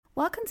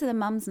Welcome to the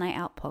Mum's Night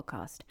Out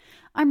podcast.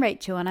 I'm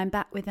Rachel and I'm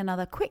back with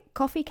another quick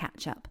coffee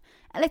catch-up,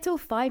 a little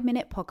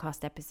 5-minute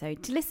podcast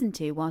episode to listen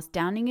to whilst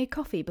downing your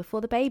coffee before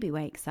the baby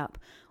wakes up,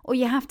 or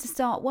you have to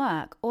start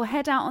work or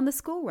head out on the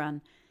school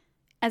run.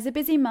 As a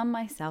busy mum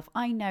myself,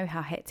 I know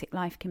how hectic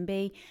life can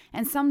be,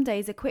 and some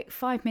days a quick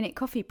 5-minute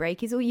coffee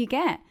break is all you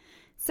get.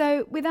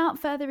 So without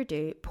further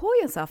ado, pour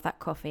yourself that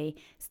coffee,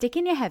 stick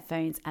in your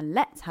headphones, and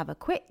let's have a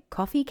quick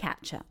coffee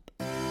catch-up.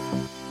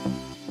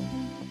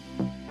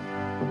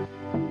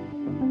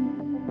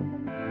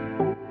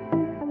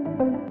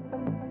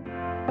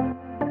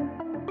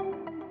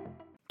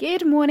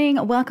 Good morning.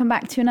 Welcome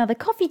back to another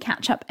coffee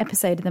catch-up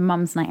episode of the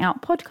Mum's Night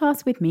Out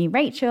podcast with me,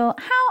 Rachel.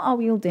 How are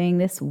we all doing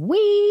this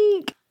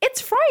week? It's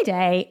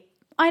Friday.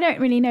 I don't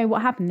really know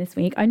what happened this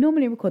week. I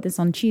normally record this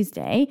on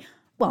Tuesday.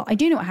 Well, I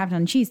do know what happened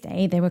on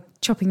Tuesday. They were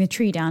chopping the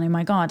tree down in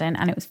my garden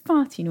and it was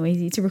far too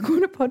noisy to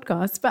record a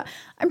podcast, but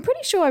I'm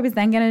pretty sure I was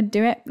then going to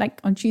do it like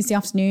on Tuesday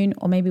afternoon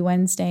or maybe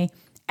Wednesday.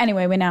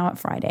 Anyway, we're now at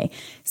Friday.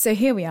 So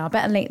here we are,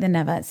 better late than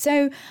never.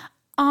 So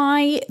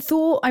I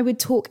thought I would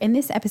talk in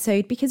this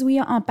episode because we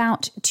are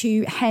about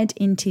to head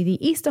into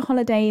the Easter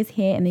holidays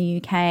here in the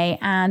UK.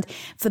 And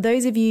for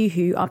those of you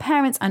who are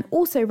parents and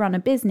also run a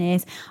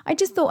business, I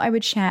just thought I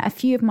would share a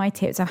few of my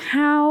tips of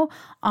how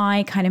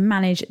I kind of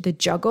manage the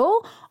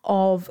juggle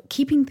of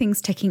keeping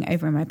things ticking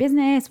over in my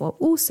business while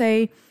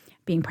also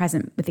being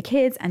present with the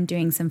kids and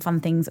doing some fun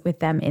things with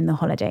them in the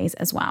holidays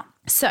as well.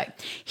 So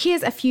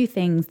here's a few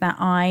things that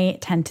I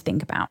tend to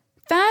think about.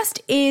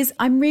 First is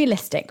I'm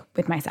realistic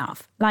with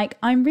myself. Like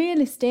I'm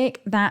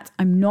realistic that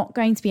I'm not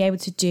going to be able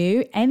to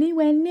do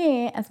anywhere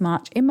near as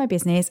much in my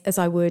business as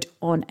I would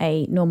on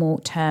a normal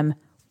term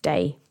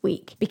day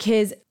week.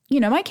 Because, you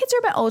know, my kids are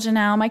a bit older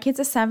now. My kids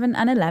are 7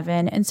 and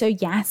 11. And so,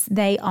 yes,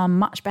 they are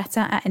much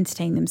better at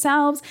entertaining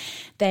themselves.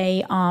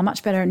 They are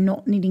much better at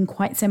not needing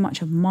quite so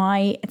much of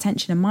my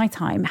attention and my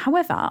time.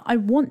 However, I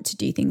want to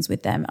do things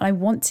with them. I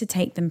want to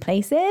take them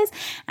places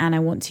and I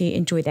want to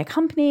enjoy their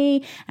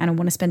company and I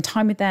want to spend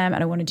time with them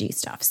and I want to do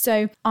stuff.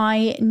 So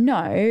I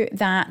know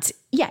that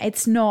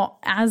it's not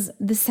as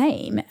the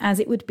same as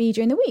it would be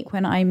during the week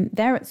when I'm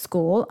there at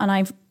school and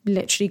I've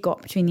literally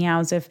got between the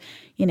hours of,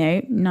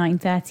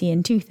 9:30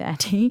 and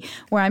 2:30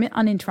 where I'm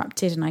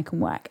uninterrupted and I can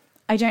work.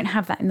 I don't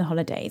have that in the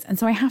holidays. And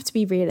so I have to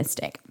be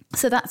realistic.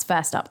 So that's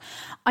first up.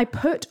 I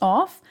put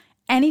off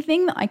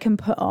anything that I can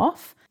put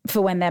off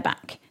for when they're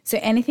back. So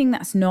anything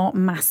that's not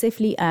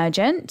massively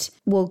urgent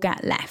will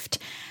get left.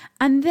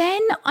 And then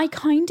I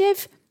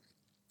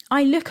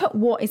look at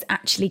what is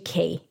actually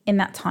key in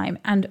that time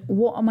and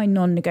what are my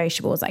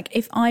non-negotiables. Like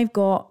if I've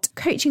got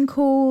coaching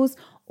calls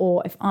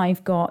or if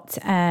I've got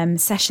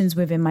sessions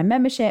within my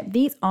membership,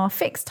 these are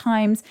fixed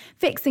times,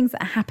 fixed things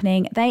that are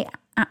happening. They are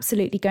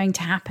absolutely going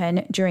to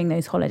happen during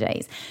those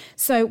holidays.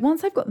 So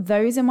once I've got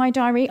those in my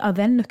diary, I'll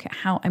then look at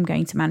how I'm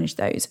going to manage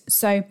those.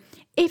 So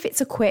if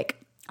it's a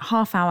quick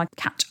half-hour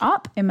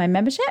catch-up in my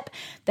membership,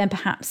 then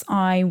perhaps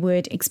I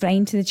would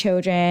explain to the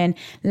children,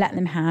 let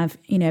them have,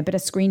 a bit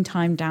of screen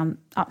time down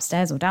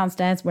upstairs or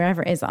downstairs,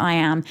 wherever it is that I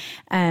am,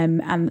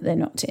 and they're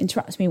not to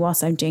interrupt me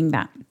whilst I'm doing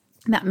that.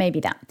 That may be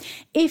that.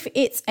 If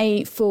it's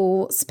a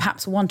full,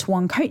 perhaps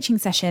one-to-one coaching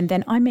session,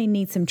 then I may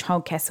need some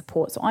childcare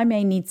support. So I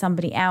may need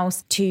somebody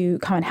else to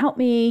come and help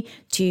me,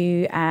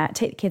 to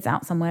take the kids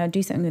out somewhere, or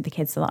do something with the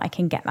kids so that I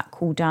can get that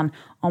call done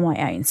on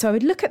my own. So I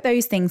would look at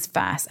those things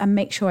first and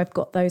make sure I've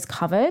got those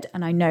covered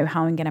and I know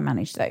how I'm going to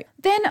manage those.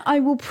 Then I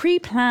will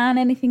pre-plan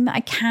anything that I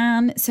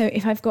can. So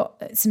if I've got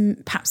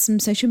perhaps some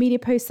social media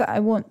posts that I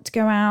want to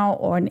go out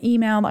or an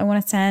email that I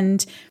want to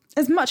send,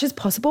 as much as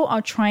possible,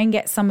 I'll try and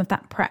get some of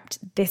that prepped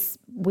this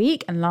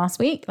week and last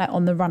week, like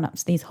on the run-up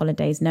to these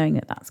holidays, knowing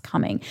that that's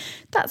coming.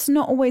 That's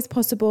not always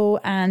possible,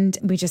 and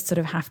we just sort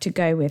of have to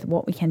go with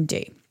what we can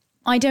do.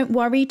 I don't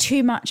worry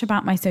too much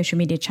about my social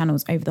media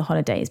channels over the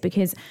holidays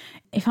because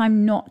if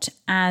I'm not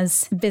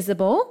as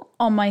visible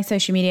on my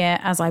social media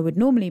as I would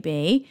normally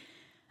be,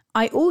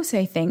 I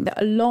also think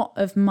that a lot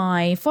of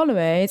my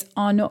followers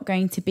are not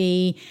going to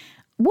be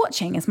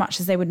watching as much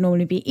as they would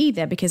normally be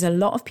either, because a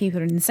lot of people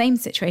are in the same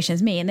situation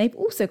as me and they've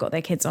also got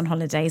their kids on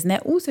holidays and they're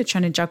also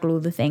trying to juggle all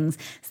the things.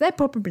 So they're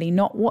probably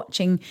not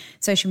watching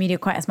social media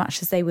quite as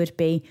much as they would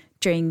be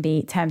during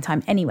the term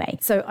time anyway.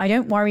 So I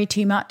don't worry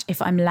too much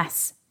if I'm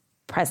less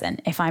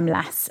present, if I'm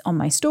less on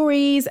my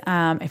stories,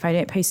 if I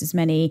don't post as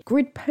many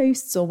grid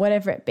posts or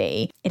whatever it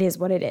be. It is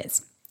what it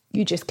is.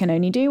 You just can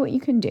only do what you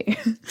can do.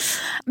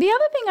 The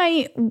other thing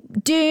I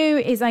do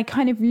is I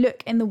kind of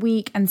look in the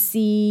week and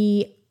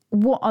see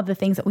what are the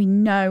things that we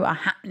know are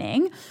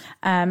happening,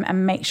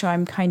 and make sure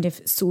I'm kind of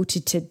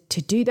sorted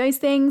to do those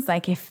things.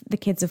 Like if the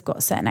kids have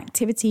got certain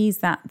activities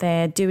that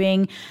they're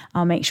doing,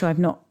 I'll make sure I've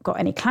not got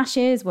any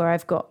clashes where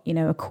I've got,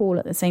 a call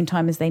at the same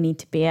time as they need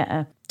to be at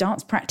a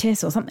dance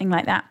practice or something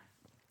like that.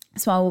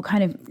 So I will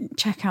kind of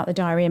check out the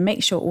diary and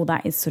make sure all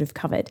that is sort of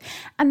covered.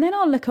 And then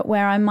I'll look at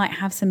where I might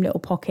have some little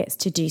pockets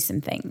to do some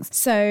things.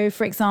 So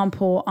for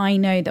example, I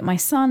know that my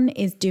son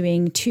is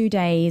doing 2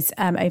 days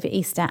over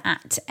Easter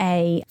at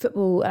a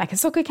football, like a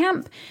soccer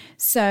camp.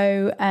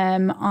 So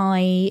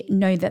I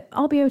know that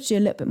I'll be able to do a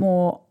little bit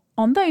more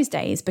on those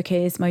days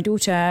because my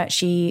daughter,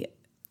 she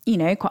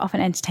quite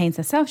often entertains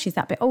herself. She's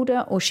that bit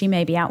older, or she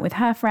may be out with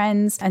her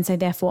friends. And so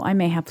therefore I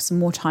may have some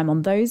more time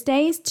on those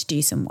days to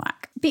do some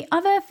work. The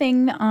other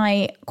thing that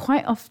I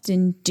quite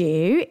often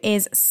do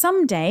is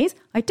some days,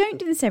 I don't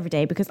do this every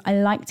day because I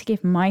like to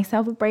give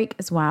myself a break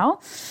as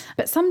well.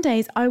 But some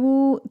days I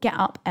will get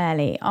up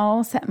early.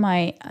 I'll set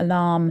my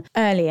alarm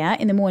earlier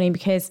in the morning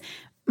because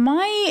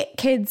my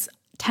kids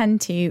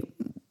tend to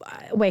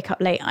wake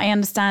up late. I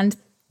understand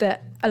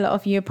that a lot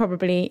of you are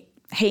probably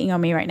hating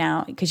on me right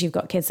now because you've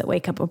got kids that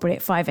wake up probably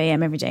at 5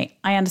 a.m. every day.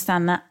 I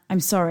understand that. I'm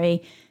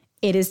sorry.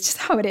 It is just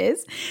how it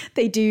is.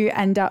 They do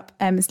end up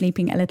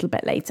sleeping a little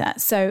bit later.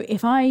 So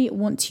if I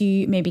want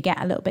to maybe get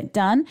a little bit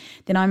done,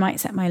 then I might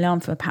set my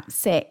alarm for perhaps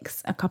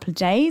 6 a couple of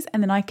days.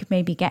 And then I could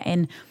maybe get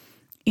in,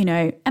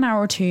 an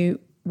hour or two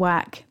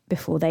work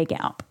before they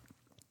get up,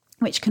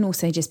 which can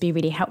also just be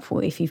really helpful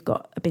if you've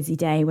got a busy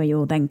day where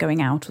you're then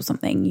going out or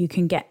something. You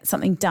can get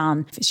something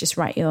done. If it's just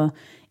write your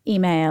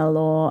email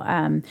or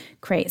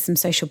create some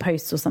social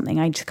posts or something,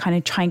 I just kind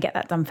of try and get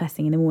that done first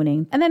thing in the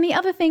morning. And then the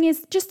other thing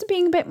is just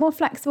being a bit more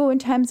flexible in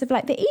terms of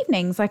like the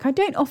evenings. Like I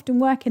don't often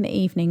work in the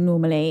evening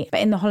normally,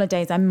 but in the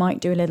holidays I might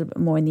do a little bit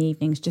more in the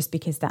evenings just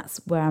because that's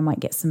where I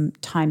might get some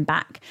time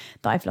back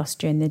that I've lost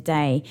during the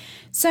day.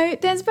 So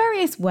there's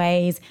various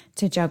ways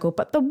to juggle,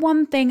 but the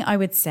one thing I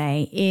would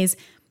say is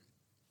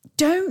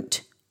don't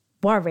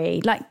worry.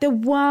 Like the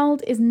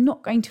world is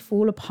not going to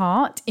fall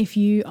apart if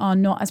you are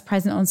not as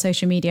present on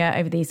social media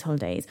over these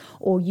holidays,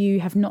 or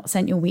you have not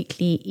sent your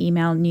weekly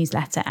email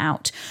newsletter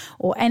out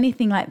or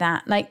anything like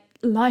that. Like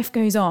life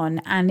goes on,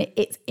 and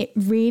it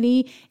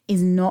really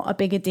is not a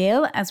bigger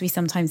deal as we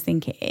sometimes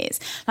think it is.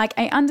 Like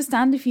I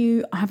understand if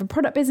you have a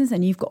product business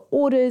and you've got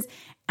orders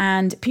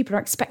and people are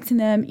expecting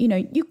them,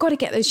 you've got to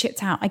get those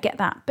shipped out. I get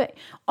that. But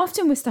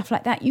often with stuff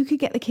like that, you could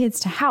get the kids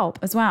to help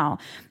as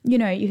well. You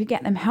could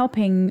get them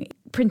helping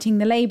printing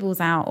the labels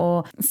out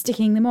or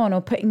sticking them on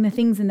or putting the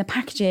things in the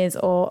packages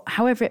or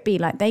however it be.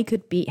 Like they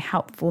could be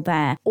helpful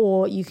there,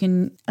 or you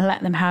can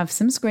let them have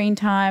some screen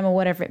time or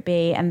whatever it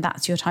be, and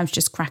that's your time to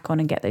just crack on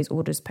and get those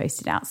orders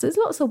posted out. So there's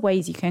lots of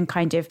ways you can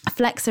kind of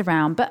flex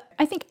around, but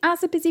I think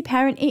as a busy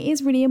parent it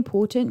is really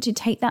important to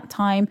take that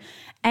time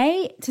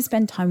to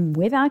spend time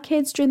with our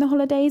kids during the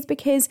holidays,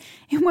 because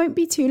it won't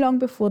be too long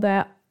before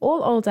they're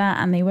all older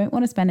and they won't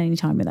want to spend any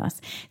time with us.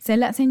 So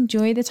let's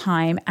enjoy the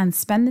time and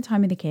spend the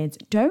time with the kids.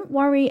 Don't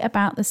worry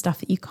about the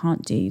stuff that you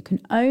can't do. You can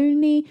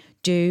only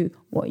do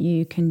what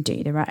you can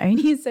do. There are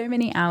only so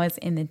many hours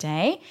in the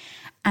day,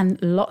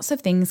 and lots of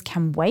things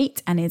can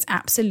wait, and it's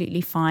absolutely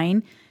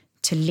fine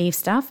to leave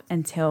stuff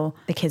until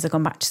the kids have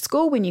gone back to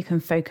school when you can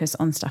focus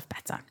on stuff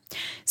better.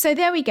 So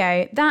there we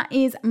go. That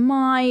is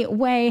my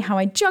way, how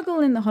I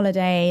juggle in the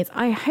holidays.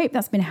 I hope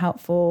that's been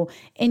helpful.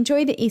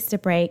 Enjoy the Easter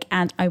break,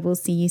 and I will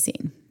see you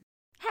soon.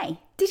 Hey,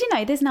 did you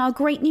know there's now a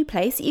great new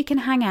place that you can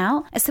hang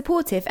out? A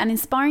supportive and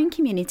inspiring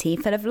community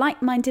full of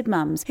like-minded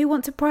mums who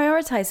want to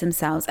prioritise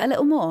themselves a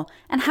little more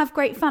and have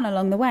great fun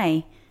along the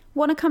way.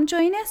 Want to come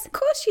join us? Of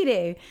course you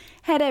do.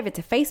 Head over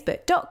to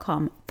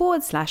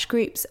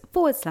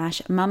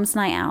facebook.com/groups/Mums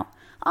Night Out.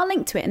 I'll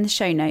link to it in the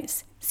show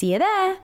notes. See you there.